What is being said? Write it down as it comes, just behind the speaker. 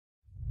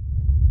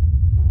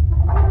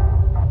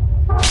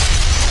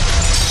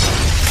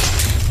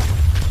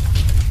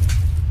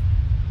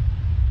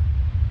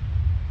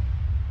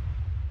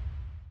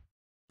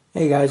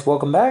Hey guys,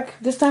 welcome back.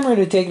 This time we're going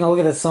to be taking a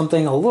look at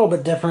something a little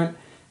bit different.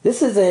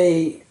 This is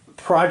a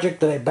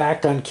project that I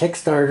backed on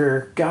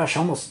Kickstarter, gosh,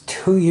 almost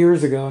 2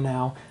 years ago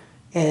now.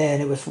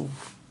 And it was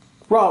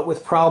wrought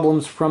with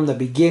problems from the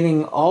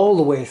beginning all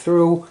the way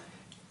through.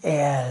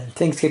 And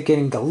things kept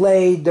getting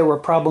delayed. There were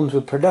problems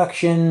with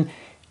production.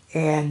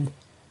 And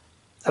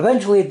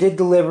eventually it did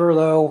deliver,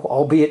 though,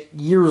 albeit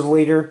years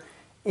later.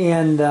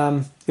 And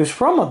it was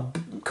from a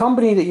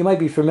company that you might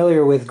be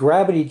familiar with,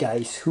 Gravity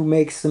Dice, who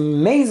makes some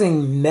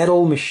amazing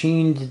metal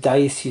machined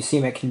dice. You see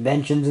them at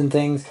conventions and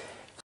things.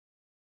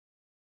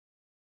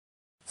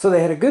 So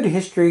they had a good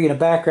history and a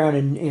background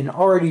in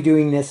already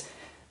doing this.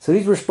 So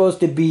these were supposed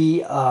to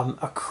be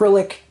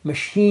acrylic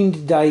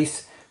machined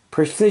dice,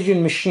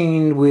 precision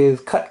machined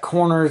with cut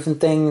corners and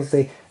things.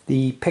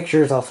 The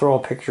pictures, I'll throw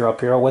a picture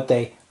up here of what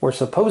they were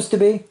supposed to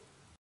be.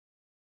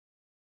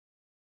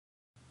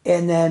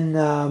 And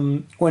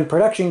then when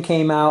production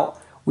came out,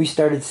 we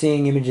started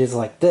seeing images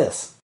like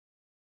this.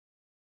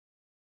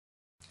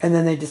 And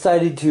then they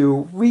decided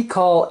to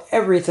recall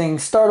everything,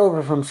 start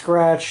over from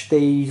scratch.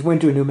 They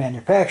went to a new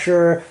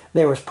manufacturer.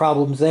 There was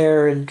problems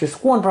there, and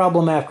just one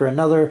problem after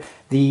another.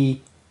 The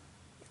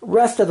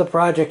rest of the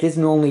project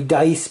isn't only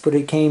dice, but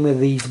it came with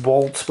these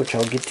bolts, which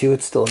I'll get to.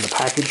 It's still in the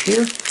package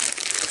here.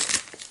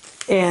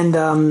 And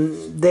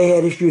they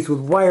had issues with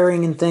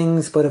wiring and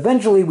things, but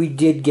eventually we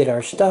did get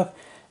our stuff.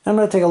 I'm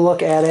going to take a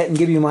look at it and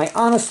give you my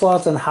honest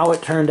thoughts on how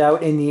it turned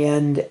out in the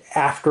end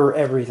after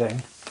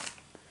everything.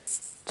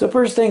 So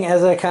first thing,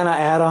 as a kind of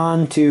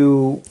add-on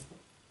to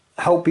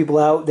help people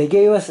out, they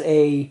gave us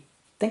I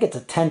think it's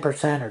a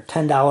 10% or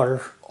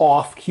 $10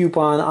 off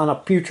coupon on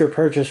a future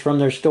purchase from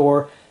their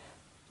store.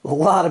 A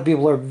lot of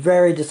people are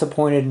very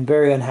disappointed and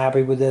very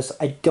unhappy with this.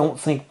 I don't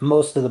think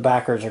most of the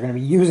backers are going to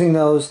be using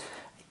those.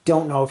 I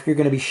don't know if you're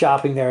going to be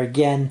shopping there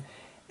again.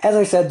 As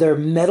I said, their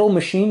metal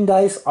machine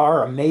dice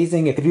are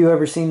amazing. If you've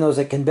ever seen those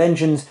at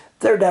conventions,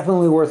 they're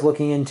definitely worth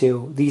looking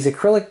into. These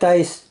acrylic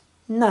dice,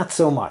 not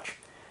so much.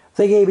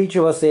 They gave each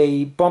of us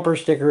a bumper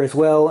sticker as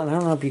well, and I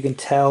don't know if you can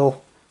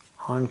tell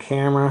on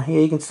camera.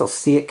 Yeah, you can still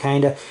see it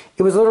kind of.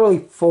 It was literally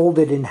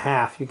folded in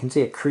half. You can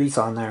see a crease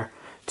on there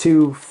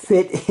to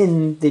fit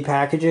in the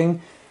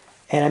packaging.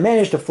 And I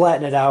managed to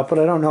flatten it out, but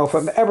I don't know if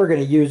I'm ever going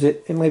to use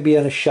it. It might be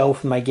on a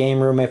shelf in my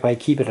game room if I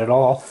keep it at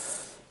all.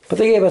 But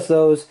they gave us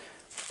those.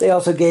 They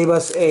also gave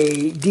us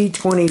a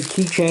D20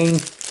 keychain,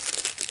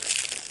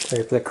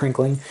 sorry for the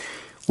crinkling,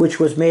 which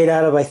was made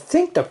out of, I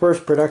think, the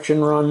first production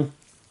run.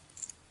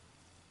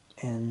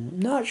 And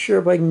not sure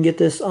if I can get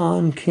this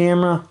on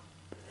camera,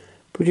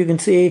 but you can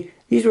see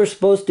these were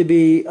supposed to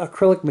be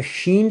acrylic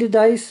machined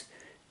dice,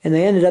 and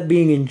they ended up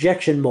being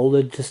injection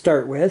molded to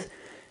start with.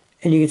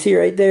 And you can see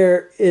right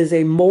there is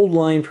a mold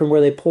line from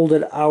where they pulled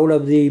it out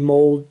of the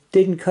mold.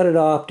 Didn't cut it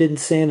off, didn't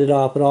sand it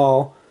off at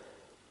all.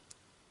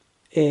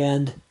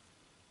 And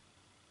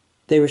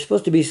they were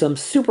supposed to be some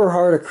super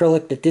hard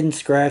acrylic that didn't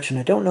scratch, and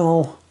I don't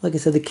know, like I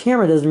said, the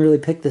camera doesn't really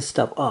pick this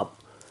stuff up.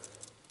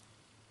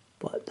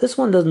 But this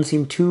one doesn't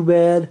seem too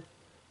bad.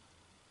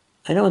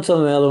 I know in some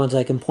of the other ones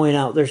I can point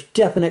out there's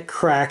definite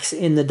cracks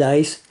in the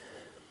dice.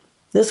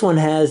 This one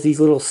has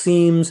these little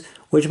seams,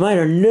 which mine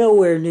are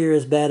nowhere near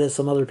as bad as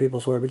some other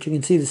people's were, but you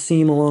can see the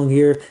seam along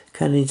here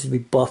kind of needs to be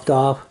buffed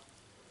off.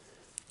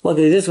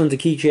 Luckily this one's a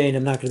keychain,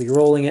 I'm not going to be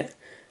rolling it.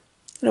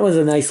 And it was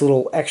a nice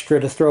little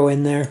extra to throw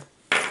in there.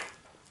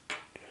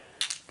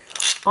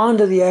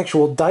 Onto the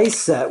actual dice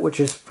set, which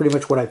is pretty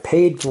much what I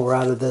paid for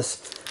out of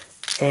this.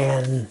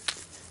 And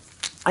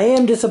I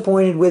am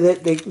disappointed with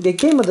it. They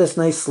came with this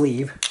nice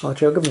sleeve. I'll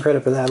give them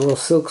credit for that. A little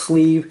silk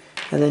sleeve.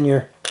 And then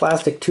your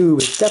plastic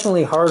tube is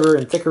definitely harder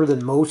and thicker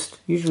than most.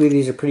 Usually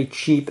these are pretty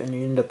cheap and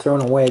you end up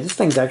throwing away. This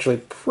thing's actually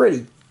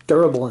pretty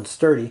durable and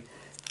sturdy.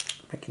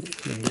 I can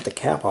get the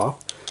cap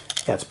off.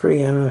 Yeah, it's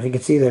pretty, I don't know if you can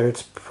see there.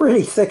 It's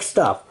pretty thick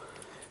stuff.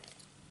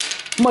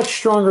 Much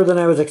stronger than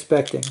I was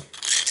expecting.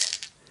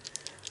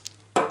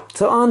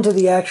 So on to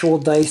the actual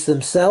dice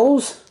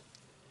themselves.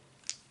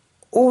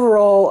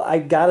 Overall, I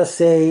gotta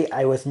say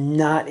I was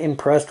not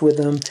impressed with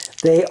them.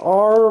 They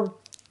are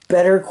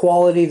better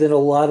quality than a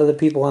lot of the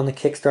people on the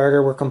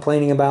Kickstarter were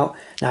complaining about.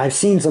 Now I've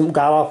seen some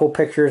god-awful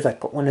pictures. I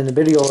put one in the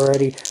video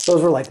already.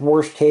 Those were like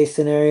worst case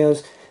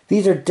scenarios.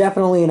 These are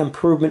definitely an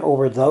improvement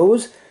over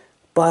those,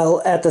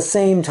 but at the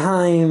same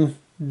time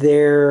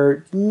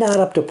they're not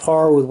up to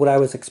par with what I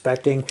was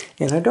expecting.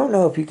 And I don't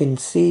know if you can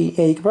see,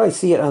 yeah, you can probably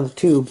see it on the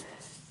tube.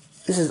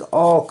 This is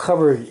all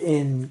covered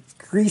in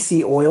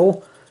greasy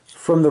oil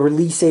from the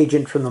release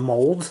agent from the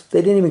molds.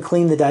 They didn't even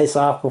clean the dice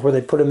off before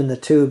they put them in the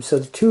tube. So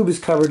the tube is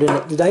covered in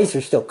it. The dice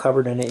are still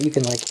covered in it. You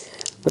can like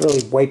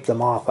literally wipe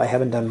them off. I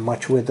haven't done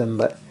much with them,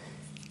 but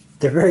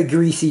they're very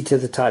greasy to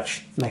the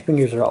touch. My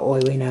fingers are all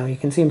oily now. You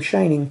can see them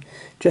shining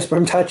just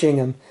from touching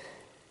them.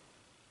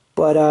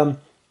 But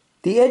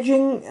the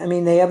edging, I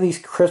mean, they have these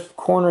crisp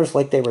corners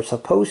like they were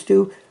supposed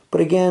to.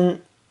 But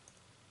again,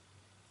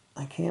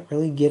 I can't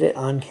really get it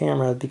on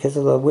camera because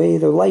of the way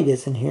the light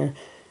is in here.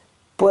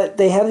 But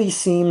they have these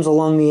seams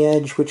along the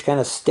edge which kind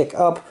of stick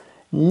up.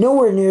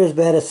 Nowhere near as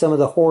bad as some of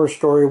the horror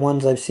story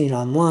ones I've seen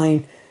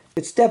online.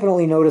 It's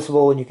definitely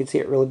noticeable, and you can see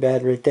it really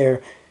bad right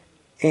there.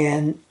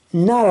 And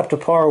not up to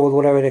par with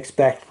what I would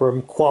expect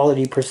from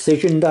quality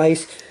precision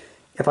dice.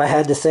 If I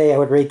had to say, I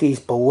would rate these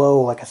below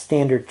like a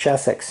standard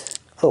Chessex.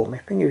 Oh, my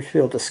fingers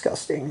feel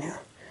disgusting now.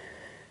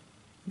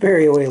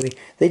 Very oily.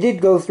 They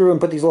did go through and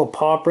put these little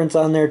paw prints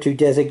on there to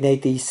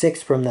designate the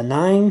 6 from the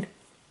 9,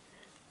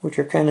 which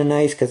are kind of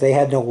nice because they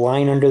had no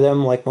line under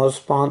them like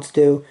most fonts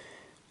do.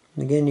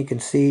 And again, you can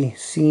see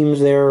seams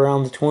there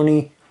around the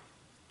 20.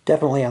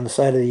 Definitely on the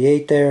side of the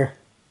 8 there.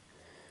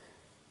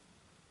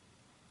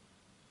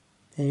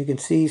 And you can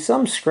see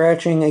some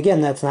scratching.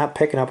 Again, that's not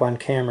picking up on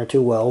camera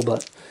too well,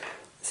 but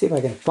let's see if I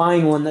can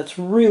find one that's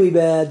really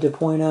bad to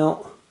point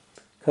out.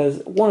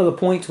 Because one of the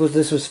points was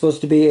this was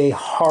supposed to be a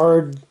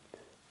hard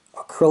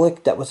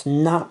acrylic that was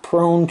not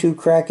prone to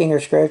cracking or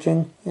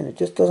scratching, and it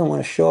just doesn't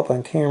want to show up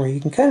on camera. You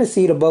can kind of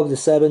see it above the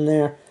 7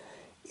 there.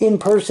 In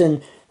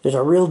person, there's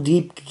a real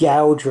deep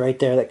gouge right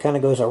there that kind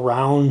of goes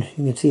around.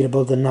 You can see it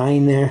above the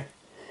 9 there.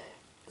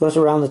 Goes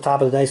around the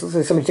top of the dice. Looks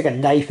like somebody took a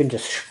knife and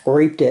just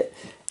scraped it,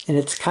 and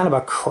it's kind of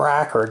a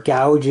crack or a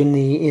gouge in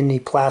the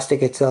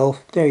plastic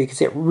itself. There, you can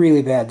see it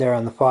really bad there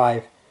on the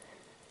 5.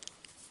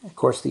 Of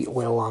course, the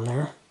oil on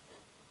there.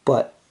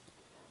 But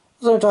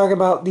as I'm talking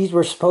about, these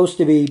were supposed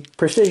to be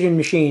precision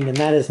machined, and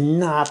that is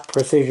not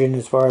precision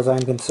as far as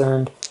I'm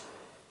concerned.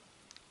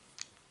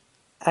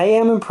 I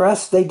am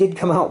impressed. They did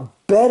come out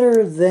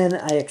better than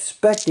I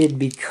expected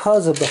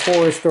because of the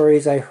horror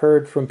stories I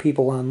heard from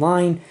people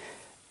online.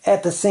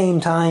 At the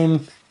same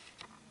time,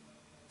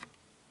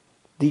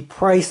 the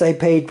price I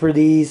paid for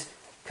these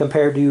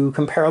compared to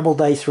comparable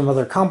dice from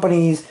other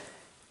companies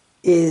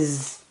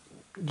is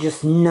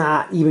just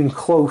not even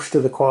close to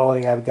the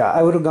quality I've got.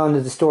 I would have gone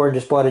to the store and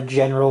just bought a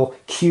general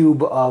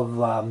cube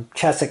of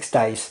Chessex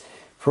dice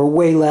for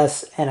way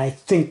less, and I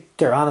think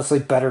they're honestly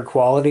better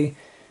quality.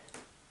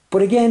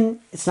 But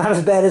again, it's not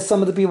as bad as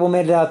some of the people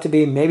made it out to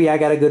be. Maybe I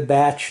got a good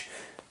batch,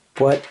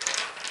 but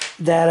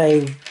that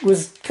I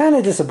was kind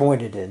of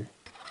disappointed in.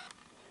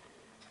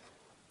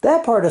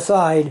 That part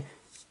aside,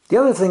 the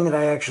other thing that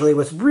I actually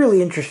was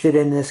really interested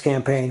in this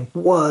campaign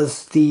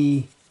was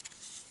the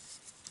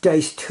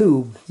dice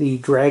tube, the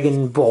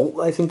dragon bolt,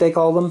 I think they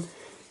call them.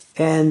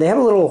 And they have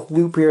a little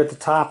loop here at the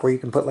top where you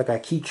can put like a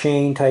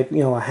keychain type,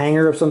 a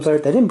hanger of some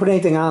sort. They didn't put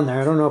anything on there.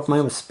 I don't know if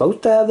mine was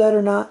supposed to have that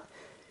or not.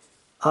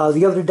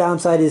 The other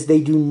downside is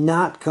they do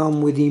not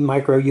come with the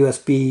micro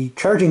USB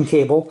charging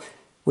cable,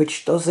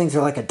 which those things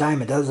are like a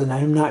dime a dozen.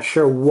 I'm not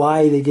sure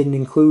why they didn't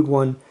include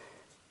one.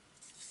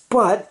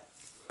 But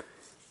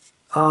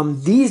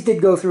these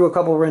did go through a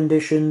couple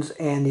renditions,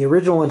 and the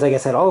original ones, I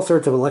guess, had all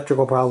sorts of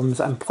electrical problems.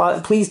 I'm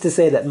pleased to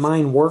say that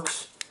mine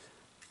works.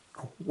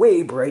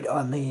 Way bright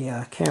on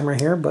the camera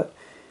here, but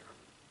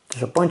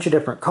there's a bunch of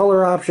different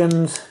color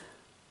options.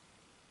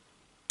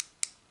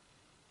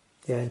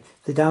 Yeah,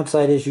 the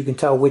downside is you can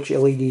tell which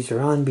LEDs are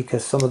on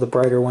because some of the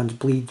brighter ones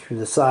bleed through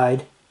the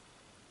side.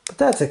 But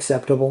that's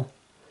acceptable.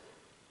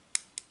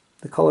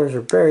 The colors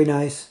are very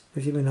nice.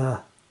 There's even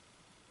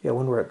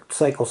one where it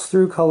cycles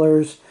through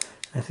colors.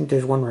 I think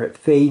there's one where it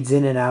fades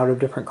in and out of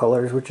different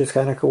colors, which is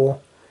kind of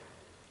cool.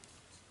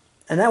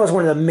 And that was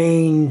one of the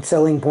main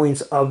selling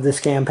points of this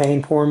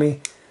campaign for me.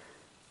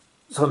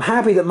 So I'm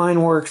happy that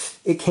mine works.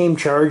 It came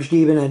charged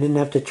even. I didn't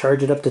have to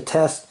charge it up to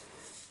test.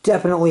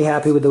 Definitely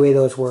happy with the way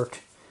those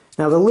worked.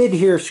 Now the lid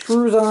here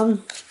screws on,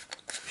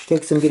 which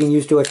takes some getting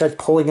used to. I tried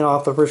pulling it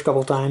off the first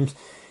couple times,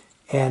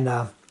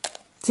 and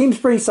seems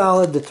pretty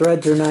solid. The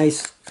threads are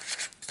nice.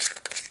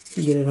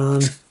 You get it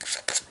on.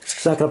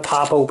 It's not going to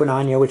pop open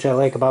on you, which I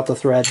like about the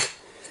thread.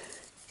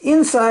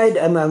 Inside,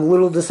 I'm a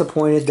little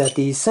disappointed that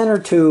the center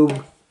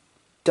tube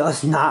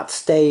does not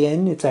stay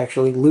in. It's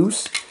actually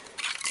loose.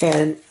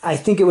 And I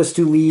think it was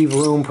to leave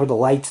room for the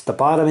lights at the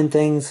bottom and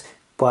things.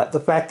 But the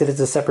fact that it's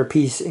a separate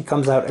piece, it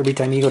comes out every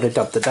time you go to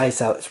dump the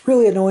dice out. It's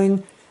really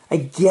annoying. I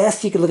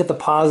guess you could look at the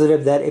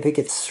positive that if it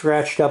gets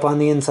scratched up on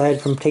the inside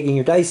from taking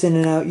your dice in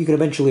and out, you can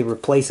eventually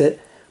replace it.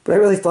 But I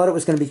really thought it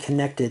was going to be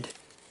connected.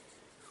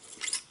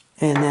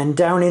 And then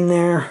down in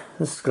there,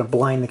 this is going to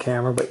blind the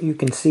camera, but you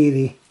can see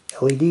the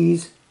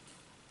LEDs.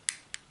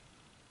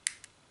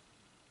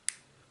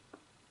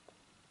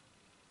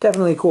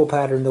 Definitely a cool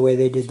pattern the way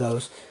they did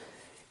those.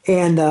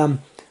 And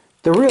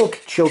the real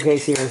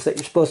showcase here is that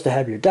you're supposed to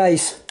have your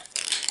dice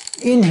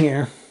in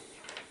here.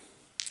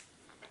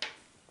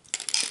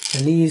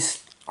 And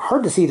these,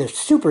 hard to see, they're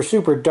super,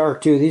 super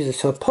dark too. These are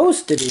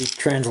supposed to be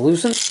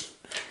translucent,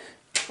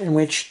 in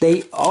which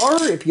they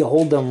are if you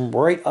hold them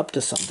right up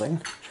to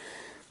something.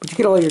 But you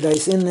get all your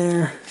dice in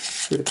there,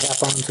 screw the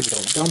cap on so you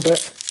don't dump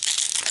it.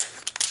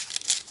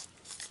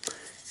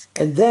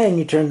 And then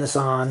you turn this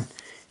on,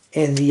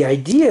 and the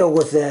idea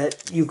was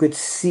that you could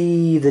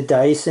see the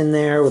dice in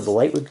there, where the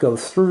light would go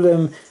through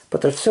them, but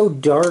they're so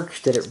dark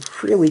that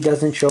it really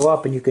doesn't show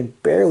up, and you can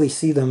barely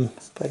see them,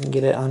 if I can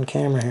get it on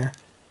camera here.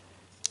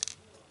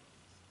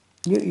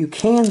 You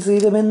can see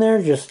them in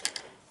there,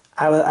 just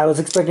I was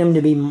expecting them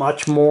to be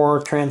much more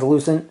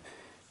translucent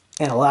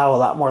and allow a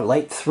lot more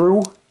light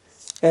through.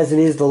 As it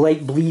is, the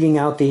light bleeding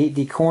out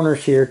the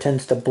corners here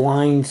tends to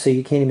blind, so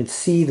you can't even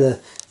see the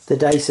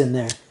dice in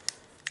there.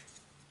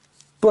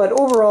 But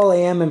overall, I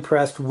am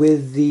impressed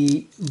with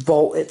the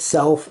vault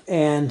itself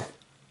and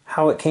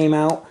how it came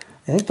out.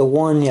 I think the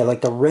one, yeah,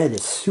 like the red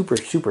is super,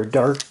 super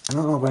dark. I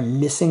don't know if I'm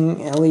missing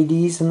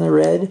LEDs in the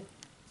red,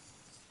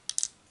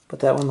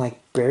 but that one like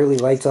barely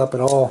lights up at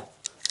all.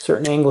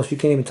 Certain angles you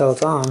can't even tell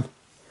it's on,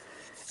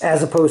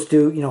 as opposed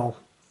to, you know,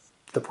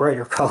 the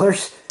brighter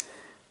colors.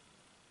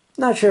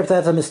 Not sure if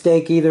that's a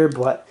mistake either,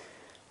 but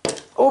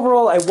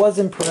overall I was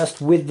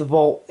impressed with the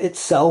vault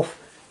itself.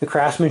 The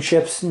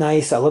craftsmanship's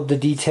nice. I love the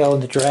detail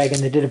in the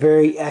dragon. They did a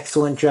very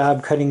excellent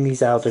job cutting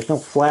these out. There's no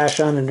flash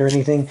on it or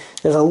anything.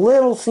 There's a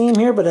little seam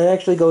here, but it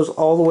actually goes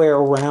all the way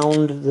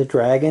around the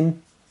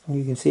dragon.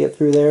 You can see it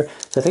through there.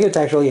 So I think it's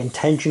actually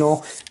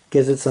intentional.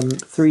 Gives it some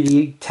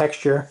 3D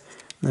texture.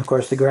 And of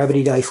course the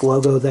Gravity Dice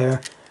logo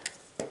there.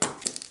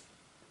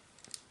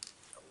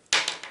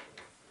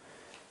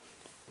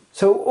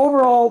 So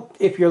overall,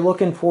 if you're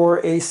looking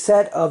for a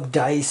set of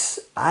dice,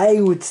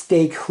 I would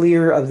stay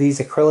clear of these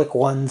acrylic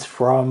ones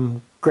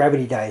from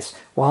Gravity Dice.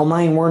 While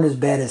mine weren't as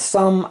bad as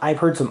some, I've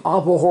heard some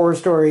awful horror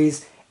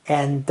stories,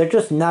 and they're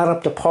just not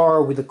up to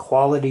par with the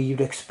quality you'd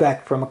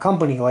expect from a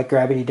company like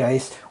Gravity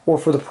Dice, or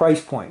for the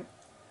price point.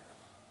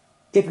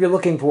 If you're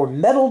looking for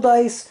metal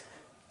dice,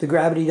 the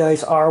Gravity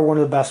Dice are one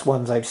of the best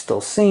ones I've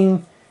still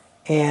seen,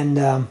 and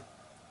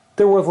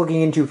they're worth looking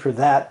into for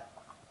that.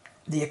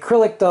 The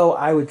acrylic, though,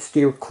 I would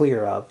steer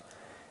clear of.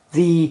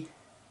 The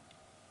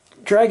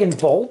Dragon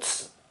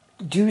Bolts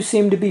do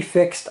seem to be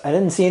fixed. I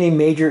didn't see any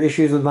major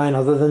issues with mine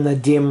other than the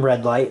dim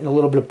red light and a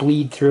little bit of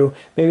bleed through.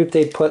 Maybe if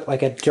they put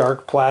like a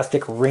dark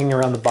plastic ring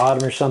around the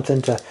bottom or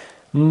something to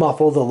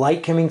muffle the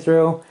light coming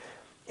through.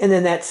 And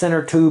then that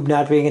center tube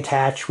not being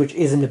attached, which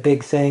isn't a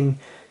big thing.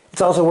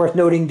 It's also worth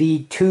noting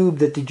the tube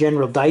that the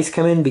general dice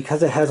come in,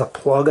 because it has a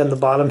plug on the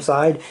bottom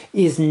side,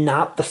 is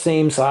not the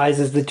same size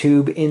as the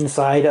tube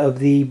inside of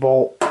the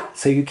vault.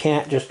 So you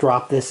can't just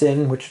drop this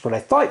in, which is what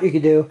I thought you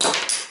could do.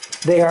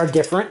 They are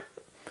different,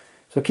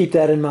 so keep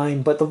that in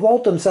mind. But the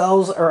vault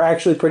themselves are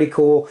actually pretty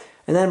cool,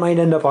 and that might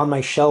end up on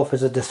my shelf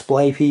as a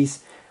display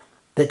piece.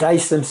 The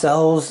dice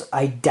themselves,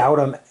 I doubt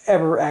I'm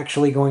ever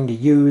actually going to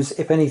use.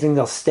 If anything,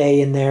 they'll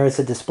stay in there as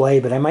a display,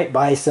 but I might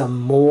buy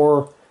some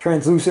more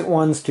translucent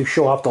ones to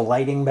show off the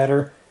lighting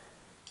better,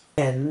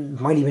 and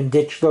might even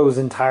ditch those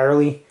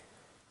entirely.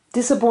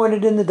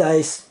 Disappointed in the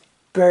dice,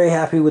 very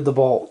happy with the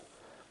vault.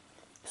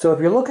 So if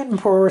you're looking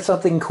for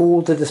something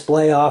cool to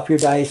display off your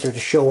dice or to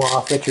show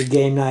off at your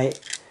game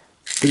night,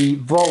 the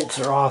vaults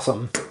are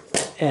awesome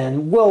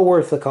and well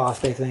worth the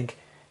cost, I think.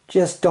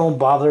 Just don't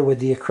bother with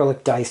the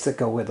acrylic dice that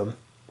go with them.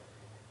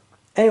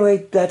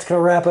 Anyway, that's going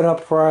to wrap it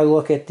up for our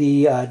look at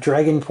the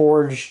Dragon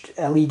Forged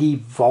LED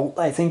Vault,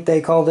 I think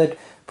they called it,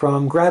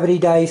 from Gravity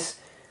Dice.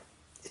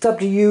 It's up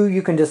to you.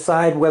 You can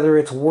decide whether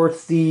it's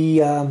worth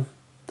the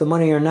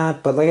money or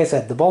not. But like I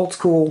said, the vault's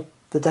cool.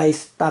 The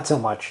dice, not so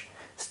much.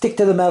 Stick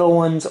to the metal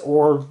ones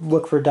or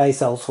look for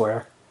dice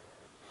elsewhere.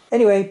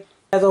 Anyway,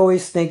 as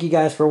always, thank you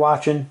guys for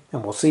watching,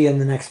 and we'll see you in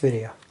the next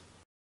video.